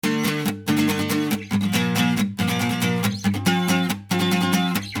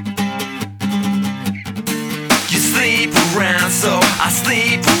around, so I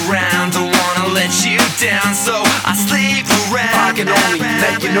sleep around. Don't wanna let you down, so I sleep around. I can only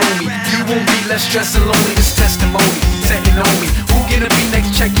let you know me. You won't be less stressed and lonely. This testimony, second on me. Who gonna be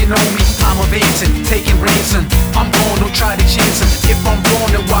next checking on me? I'm advancing, taking ransom. I'm gone, don't try to chance him. If I'm wrong,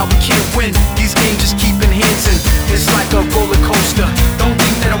 then why we can't win? These games just keep enhancing. It's like a roller coaster. Don't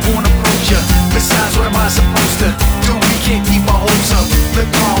think that I won't approach ya. Besides, what am I supposed to do? We can't keep our hopes up. Look,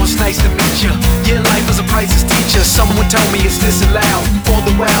 Paul, it's nice to meet ya. Yeah, life is a priceless teacher. Someone tell me, is this allowed? All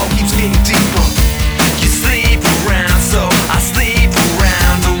the while keeps getting deeper. You sleep around, so I sleep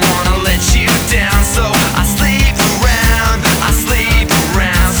around. Don't wanna let you down, so I sleep around. I sleep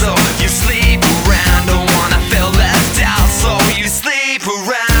around, so you sleep around. Don't wanna feel left out, so you sleep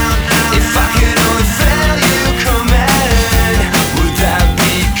around. If I could only feel you coming, would that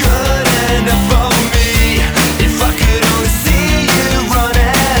be good enough for me? If I could only see you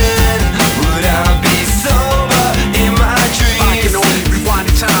running, would I be sober in my dreams? I can only rewind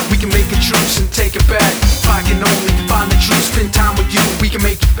the time, we can make a truce and take it back. If I can only find the truth, spend time with you, we can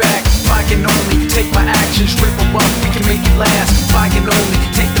make it back. If I can only take my actions, rip them up, we can make it last. If I can only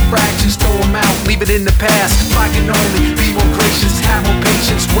take the fractions, throw them out, leave it in the past. If I can only be more gracious, have more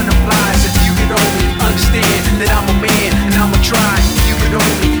patience when it flies. If you could only understand that I'm a man and I'ma try. If you could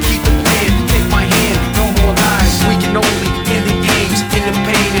only keep the plan, take my hand, no more lies. We can only end the games, end the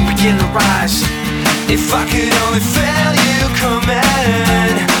pain and begin to rise. If I could only feel you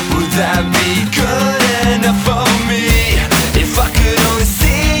coming, would that be good enough for me? If I could only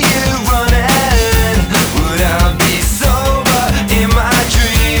see you running, would I be sober in my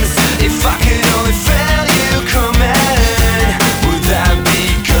dreams? If I could only feel you coming, would that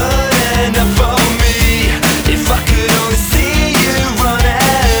be good enough for me? If I could only see you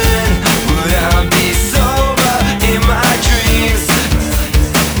running, would I be sober in my dreams?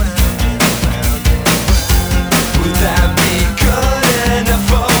 Would that be good enough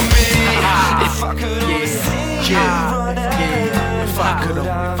for me? If I could only see you running, If I could,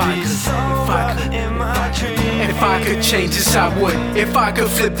 if I could change this, I would. If I could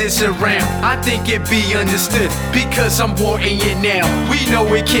flip this around, I think it'd be understood. Because I'm warning it now. We know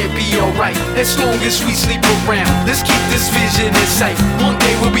it can't be alright as long as we sleep around. Let's keep this vision in sight. One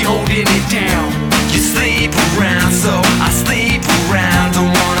day we'll be holding it down. you sleep around, so I sleep around.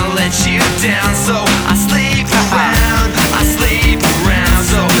 Don't wanna let you down, so I sleep around. I sleep around,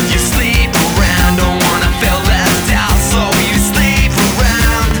 so you sleep around. Don't wanna feel left out, so you sleep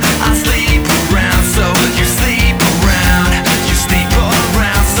around. I sleep around, so you sleep around. You sleep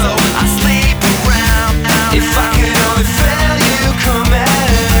around, so I sleep around. If I could only feel you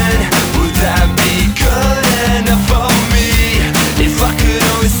coming, would that be good enough for me? If I could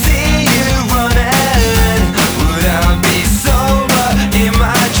only see you running, would I be sober in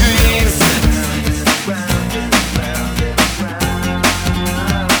my dreams?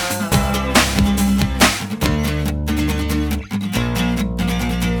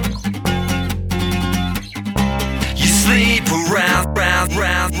 You sleep around, round,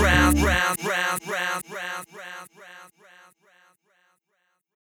 round.